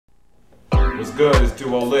What's good? It's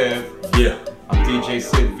Duo Live. Yeah. I'm DJ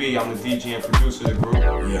Sid V. I'm the DJ and producer of the group.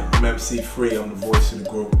 Yeah. I'm MC Free. I'm the voice of the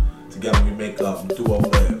group. Together we make up Duo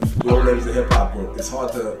Live. Duo Live is a hip hop group. It's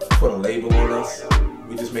hard to put a label on us.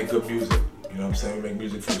 We just make good music. You know what I'm saying? We make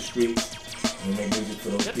music for the streets. We make music for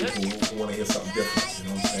those people who want to hear something different. You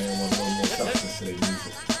know what I'm saying? Want a little more substance to their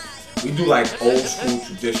music. We do like old school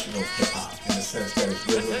traditional hip hop in the sense that it's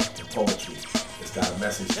rhythm and poetry. It's got a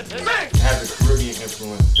message to it. It has a Caribbean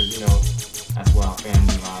influence because, you know, that's where our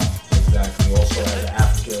family lies. Exactly. Also has an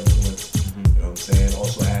African influence. You know what I'm saying?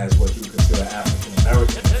 Also has what you consider African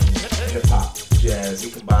American influence. Hip hop, jazz.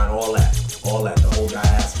 We combine all that. All that. The whole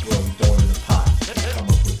diaspora, we throw it in the pot and come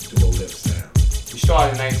up with the Duo Live sound. We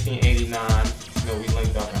started in 1989. You know, we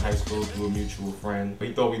linked up in high school through a mutual friend.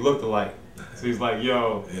 He thought we looked alike. So he's like,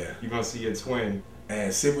 yo, you gonna see your twin.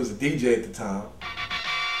 And Sid was a DJ at the time.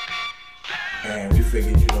 And we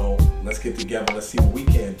figured, you know, let's get together, let's see what we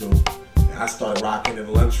can do. And I started rocking in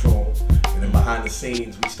the lunchroom. And then behind the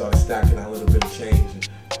scenes, we started stacking our little bit of change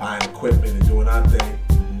and buying equipment and doing our thing.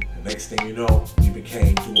 And next thing you know, we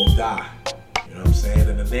became Do or Die. You know what I'm saying?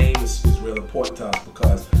 And the name is real important to us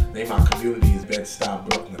because the name of our community is Bed-Stuy,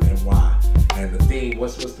 Brooklyn, NY. And the theme,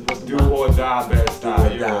 what's the Do or Die, Bed-Stuy.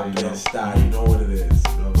 Do or Die, Bed-Stuy. You know what it is.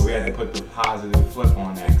 You know what but we had to put the positive flip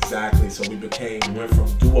on that. Exactly. So we went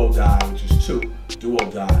from Do or Die, which is two, Do or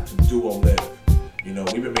Die, to Duo Live. You know,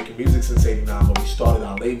 we've been making music since '89, but we started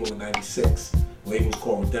our label in '96. The label's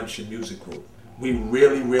called Redemption Music Group. We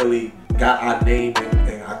really got our name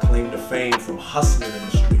and our claim to fame from hustling in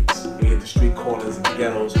the streets. We hit the street corners and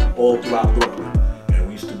ghettos all throughout Brooklyn. And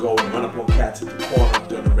we used to go and run up on cats at the corner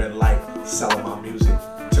during the red light, selling our music.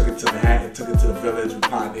 Took it to Manhattan, took it to the village, we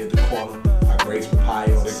pioneered the corner. Our Grace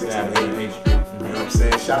Papaya on 6th and 8th Street. You know what I'm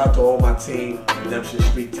saying? Shout out to all my team, Redemption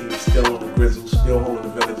Street team, still on the grizzle, still holding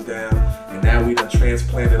the village down. And now we done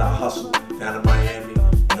transplanted our hustle down in Miami. You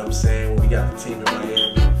know what I'm saying? When we got the team in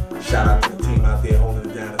Miami. Shout out to the team out there holding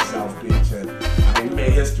it down in South Beach. And I mean, we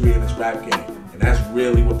made history in this rap game. And that's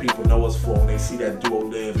really what people know us for. When they see that Duo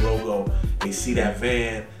Live logo, they see that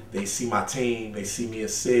van, they see my team, they see me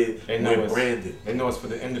as Sid, we're branded. They know it's for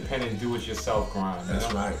the independent do-it-yourself grind.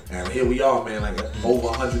 That's right. And here we are, man, like over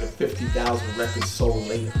 150,000 records sold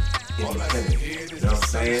later. Independent. You know what I'm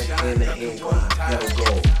saying? In the hand grind, ghetto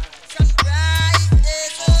gold.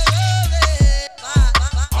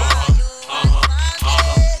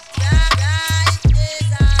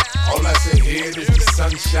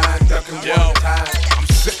 Sunshine, ducking one time. I'm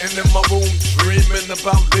sitting in my room, dreaming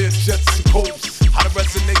about Learjets and codes. How to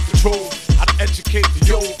resonate the truth, how to educate the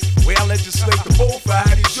youth. Way I legislate the both, I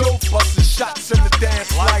had these youth busting shots in the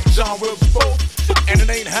dance like John Wilkes both. And it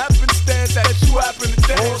ain't happenstance that you happen to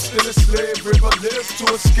dance. Forced in a slavery, but live to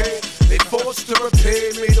escape. They forced to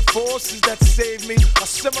repay me. The forces that save me are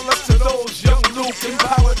similar to those young Luke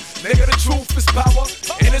empowered. Nigga, the truth is power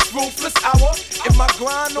in this ruthless hour. If my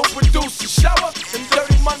grind don't produce a shower, then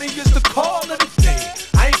dirty money is the call of the day.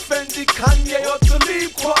 I ain't Fendi, Kanye, or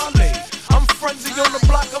Talib Kweli. I'm frenzy on the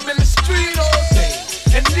block, I'm in the street all day.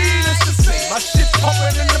 And needless to say, my shit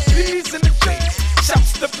pumping in the P's and the J's.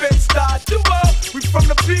 Shouts to Bed-Stuy, Duo, we from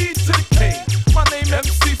the B to the K. My name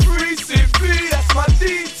MC Free, CV, that's my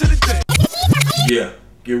D to the J. Yeah,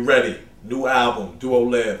 get ready. New album, Duo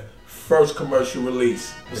Live. First commercial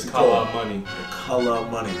release. What's it called? The Color of Money. The Color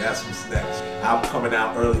of Money, that's what's next. Album coming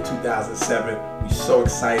out early 2007. We so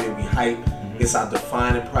excited, we hype. It's our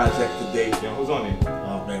defining project today. Yeah, who's on it?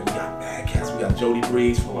 Oh man, we got mad cats. We got Jody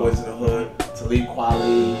Breeze from Boys in the Hood, Talib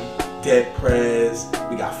Kweli, Dead Prez.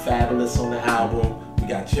 We got Fabulous on the album. We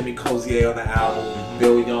got Jimmy Cozier on the album.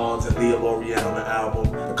 Bill Yawns and Leah Lorient on the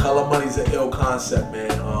album. The Color Money's an ill concept,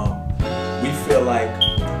 man. We feel like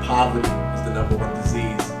poverty is the #1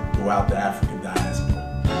 disease throughout the African diaspora.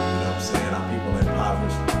 You know what I'm saying? Our people are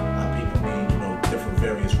impoverished. Our people need, you know, different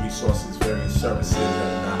various resources, various services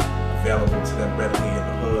that are not available to them readily in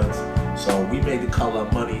the hoods. So we made The Color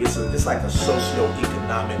of Money. It's like a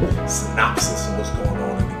socio-economic synopsis of what's going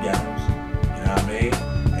on in the ghettos. You know what I mean?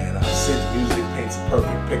 And Sid's music paints a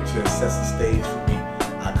perfect picture, sets the stage for me.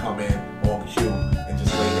 I come in on cue and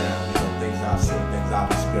just lay down, you know, things I've seen, things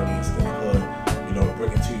I've experienced in the hood. You know,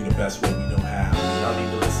 bring it to you the best way we know how. Y'all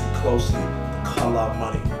need to listen closely. The Color of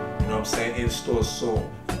Money. You know what I'm saying? In store soon.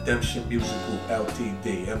 Redemption Music Group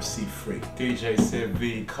Ltd. MC Free. DJ Sid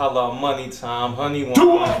V. Color of Money time. Honey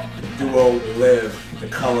one. Duo Live. The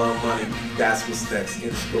Color of Money. That's what's next.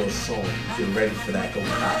 In store soon. Get ready for that. Go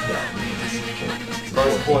cop that.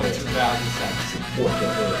 First quarter 2007. Support the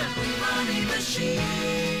hood.